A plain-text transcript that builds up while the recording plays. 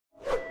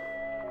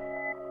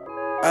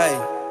Hey,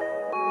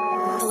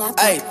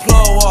 hey,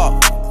 plug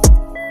up.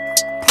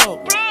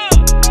 Plug.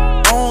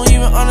 I don't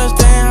even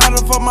understand how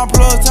the fuck my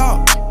plug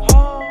talk.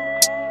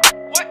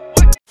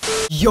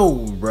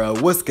 Yo, bro,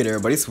 what's good,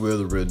 everybody? It's Will,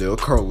 the real deal,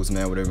 Carlos,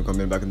 man, whatever,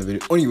 coming back in the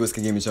video on your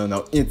Whiskey Gaming channel.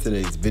 Now, in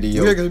today's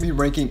video, we are going to be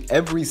ranking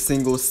every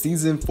single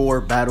Season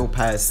 4 Battle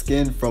Pass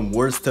skin from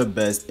worst to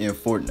best in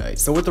Fortnite.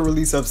 So, with the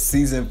release of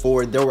Season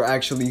 4, there were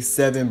actually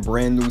 7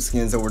 brand new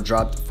skins that were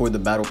dropped for the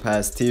Battle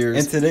Pass tiers.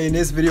 And today, in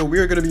this video, we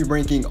are going to be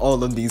ranking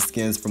all of these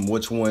skins from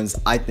which ones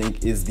I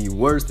think is the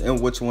worst and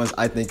which ones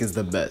I think is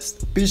the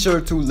best. Be sure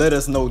to let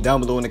us know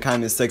down below in the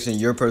comment section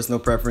your personal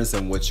preference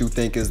and what you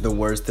think is the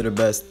worst to the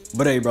best.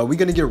 But hey, bro, we're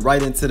going to get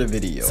right into the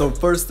video. So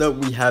first up,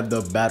 we have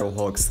the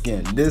Battlehawk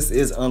skin. This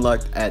is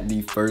unlocked at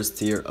the first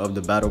tier of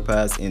the Battle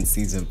Pass in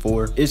Season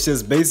 4. It's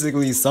just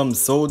basically some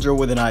soldier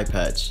with an eye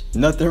patch.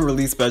 Nothing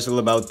really special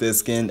about this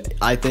skin.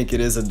 I think it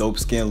is a dope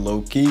skin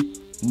low-key,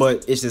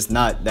 but it's just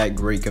not that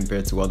great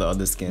compared to all the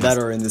other skins that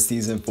are in the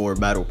Season 4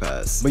 Battle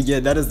Pass. But yeah,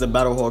 that is the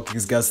Battlehawk.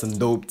 He's got some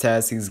dope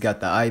tats. He's got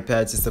the eye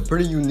patch. It's a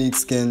pretty unique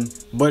skin,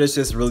 but it's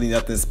just really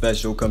nothing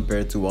special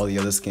compared to all the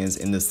other skins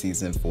in the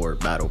Season 4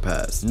 Battle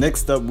Pass.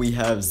 Next up, we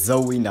have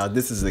Zoe. Now,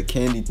 this is a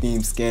candy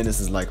themed skin. This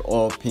is like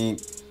all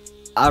pink.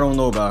 I don't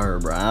know about her,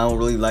 bro. I don't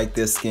really like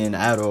this skin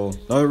at all.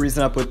 The only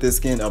reason I put this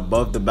skin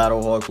above the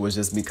Battlehawk was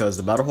just because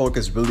the Battlehawk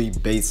is really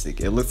basic.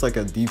 It looks like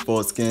a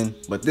default skin,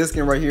 but this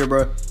skin right here,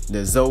 bro,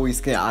 the Zoe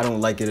skin, I don't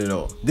like it at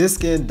all. This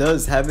skin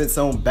does have its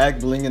own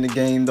back bling in the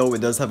game, though. It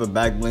does have a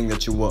back bling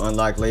that you will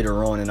unlock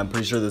later on, and I'm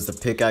pretty sure there's a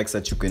pickaxe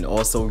that you can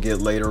also get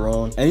later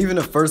on. And even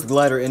the first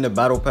glider in the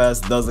Battle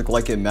Pass does look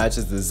like it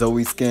matches the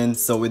Zoe skin,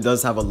 so it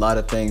does have a lot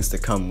of things to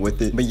come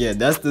with it. But yeah,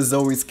 that's the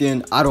Zoe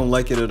skin. I don't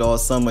like it at all.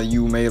 Some of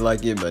you may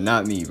like it, but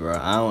not me, bro.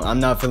 I'm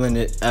not feeling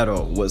it at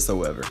all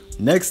whatsoever.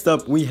 Next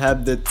up, we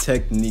have the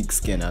Technique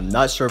skin. I'm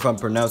not sure if I'm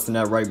pronouncing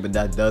that right, but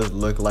that does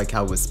look like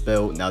how it's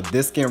spelled. Now,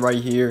 this skin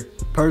right here,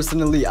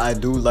 personally, I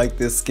do like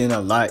this skin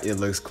a lot. It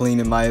looks clean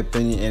in my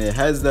opinion, and it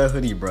has that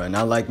hoodie, bro. And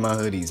I like my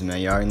hoodies,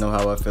 man. You already know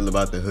how I feel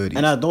about the hoodie.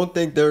 And I don't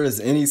think there is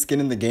any skin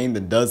in the game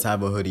that does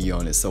have a hoodie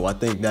on it, so I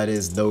think that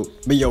is dope.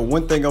 But yo,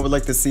 one thing I would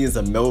like to see is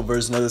a male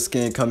version of the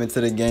skin come into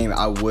the game.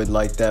 I would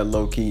like that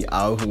low-key.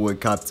 I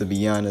would cop, to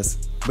be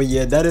honest. But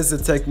yeah, that is the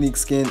Technique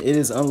skin. It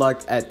is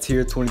unlocked at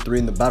tier 23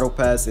 in the Battle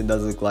Pass. It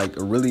does look like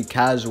a really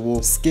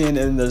casual skin,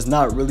 and there's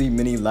not really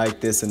many like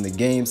this in the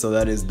game, so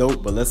that is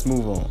dope. But let's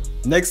move on.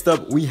 Next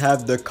up, we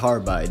have the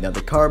Carbide. Now,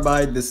 the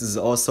Carbide, this is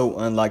also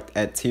unlocked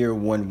at tier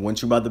 1.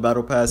 Once you buy the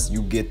Battle Pass,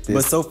 you get this.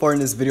 But so far in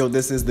this video,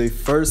 this is the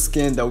first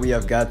skin that we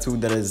have got to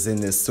that is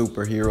in this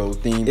superhero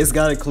theme. It's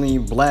got a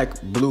clean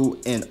black, blue,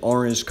 and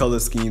orange color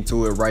scheme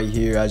to it right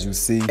here, as you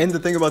see. And the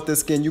thing about this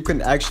skin, you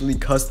can actually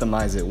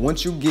customize it.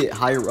 Once you get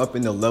higher up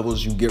in the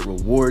levels, you get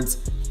rewards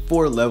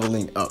for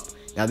leveling up.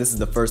 Now, this is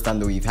the first time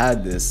that we've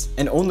had this.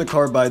 And on the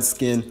Carbide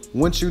skin,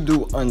 once you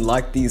do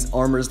unlock these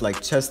armors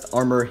like chest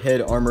armor,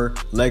 head armor,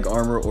 leg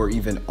armor, or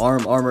even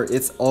arm armor,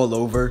 it's all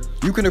over.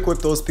 You can equip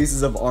those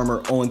pieces of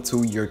armor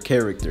onto your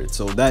character.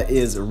 So that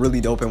is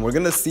really dope, and we're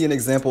gonna see an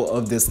example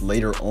of this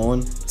later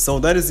on. So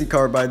that is the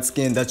Carbide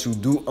skin that you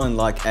do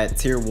unlock at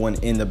tier 1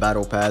 in the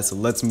Battle Pass. So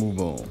let's move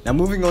on. Now,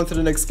 moving on to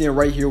the next skin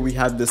right here, we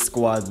have the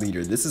Squad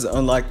Leader. This is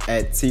unlocked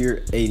at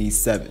tier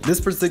 87. This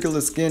particular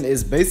skin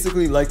is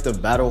basically like the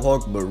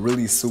Battlehawk, but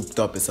really souped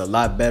up. It's a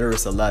lot better.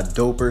 It's a lot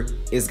doper.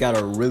 It's got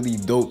a really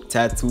dope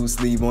tattoo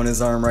sleeve on his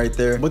arm right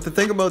there. But the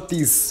thing about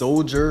these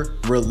soldier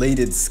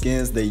related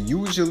skins, they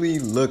usually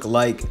look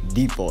like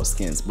default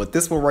skins, but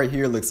this one right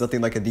here looks nothing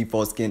like a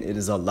default skin. It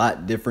is a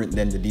lot different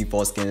than the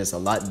default skin. It's a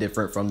lot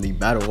different from the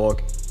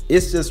Battlehawk.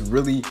 It's just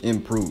really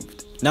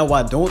improved. Now,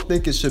 I don't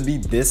think it should be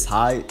this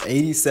high,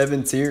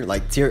 87 tier,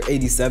 like tier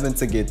 87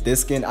 to get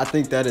this skin. I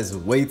think that is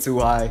way too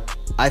high.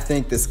 I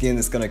think the skin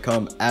that's gonna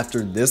come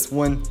after this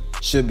one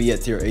should be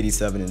at tier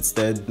 87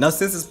 instead. Now,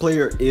 since this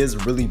player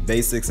is really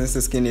basic, since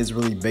the skin is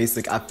really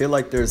basic, I feel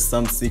like there's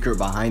some secret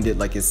behind it,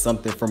 like it's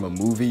something from a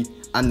movie.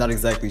 I'm not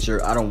exactly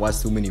sure. I don't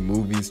watch too many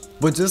movies.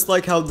 But just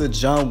like how the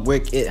John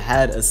Wick, it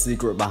had a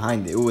secret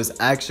behind it. It was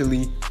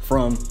actually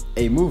from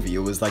a movie. It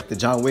was like the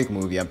John Wick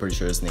movie. I'm pretty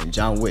sure it's named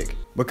John Wick.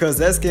 Because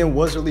that skin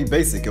was really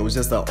basic. It was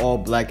just an all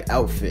black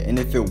outfit. And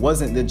if it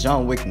wasn't the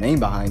John Wick name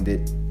behind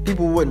it,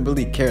 people wouldn't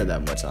really care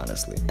that much,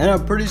 honestly. And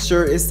I'm pretty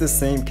sure it's the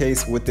same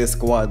case with this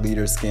Squad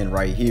Leader skin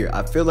right here.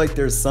 I feel like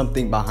there's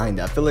something behind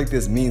it. I feel like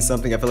this means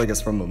something. I feel like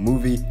it's from a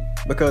movie,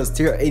 because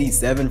tier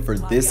 87 for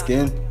this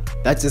skin,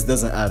 that just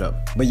doesn't add up.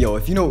 But yo,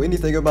 if you know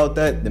anything about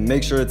that, then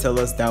make sure to tell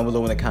us down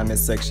below in the comment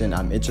section.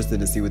 I'm interested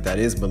to see what that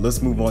is, but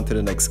let's move on to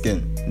the next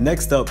skin.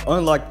 Next up,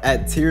 unlocked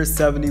at tier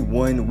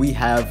 71, we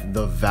have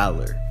the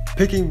Valor.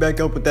 Picking back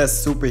up with that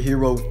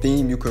superhero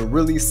theme, you can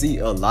really see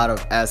a lot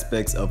of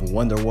aspects of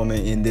Wonder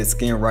Woman in this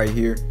skin right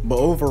here. But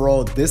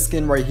overall, this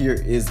skin right here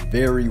is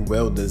very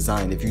well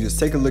designed. If you just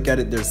take a look at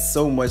it, there's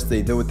so much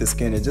they did with this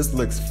skin. It just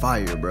looks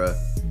fire, bruh.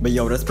 But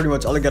yo, that's pretty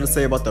much all I gotta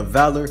say about the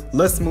Valor.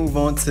 Let's move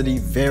on to the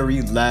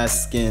very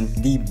last skin,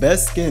 the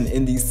best skin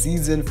in the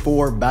Season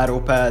 4 Battle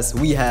Pass.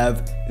 We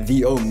have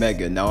the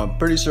Omega. Now, I'm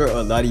pretty sure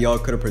a lot of y'all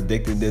could have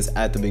predicted this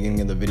at the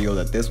beginning of the video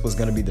that this was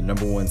gonna be the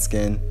 #1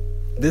 skin.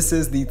 This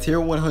is the tier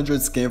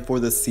 100 skin for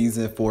the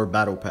Season 4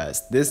 Battle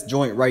Pass. This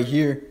joint right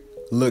here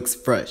looks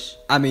fresh.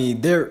 I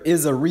mean, there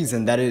is a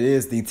reason that it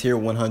is the tier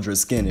 100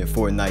 skin in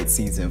Fortnite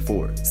Season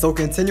 4. So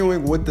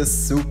continuing with the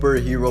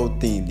superhero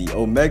theme, the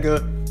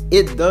Omega,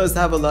 it does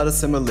have a lot of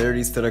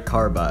similarities to the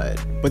Carbide,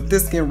 but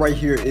this skin right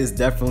here is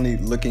definitely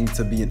looking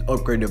to be an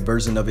upgraded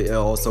version of it. It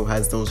also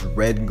has those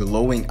red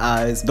glowing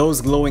eyes.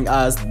 Those glowing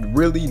eyes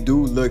really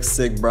do look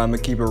sick, bro. I'ma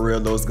keep it real.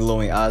 Those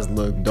glowing eyes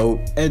look dope.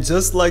 And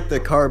just like the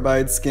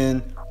Carbide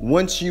skin,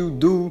 once you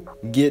do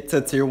get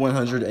to tier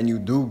 100 and you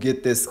do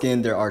get this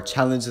skin, there are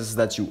challenges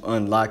that you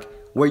unlock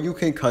where you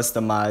can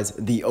customize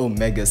the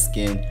Omega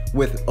skin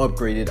with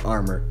upgraded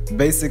armor.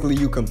 Basically,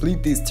 you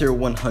complete these tier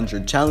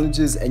 100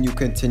 challenges and you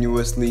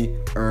continuously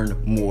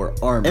earn more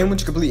armor. And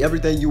once you complete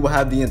everything, you will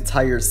have the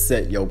entire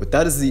set, yo. But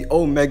that is the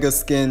Omega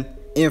skin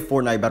in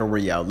Fortnite Battle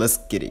Royale. Let's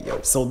get it,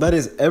 yo. So that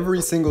is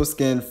every single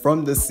skin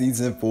from the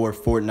Season 4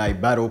 Fortnite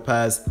Battle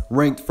Pass,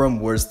 ranked from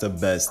worst to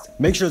best.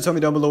 Make sure to tell me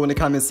down below in the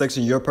comment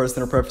section your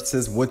personal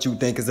preferences, what you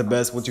think is the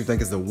best, what you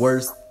think is the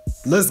worst.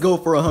 Let's go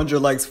for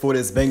 100 likes for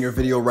this banger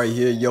video right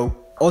here, yo.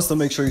 Also,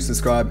 make sure you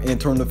subscribe and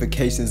turn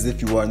notifications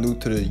if you are new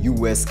to the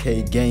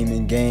USK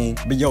gaming gang.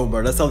 But yo,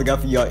 bro, that's all I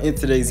got for y'all in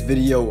today's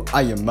video.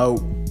 I am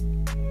out.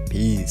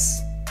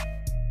 Peace.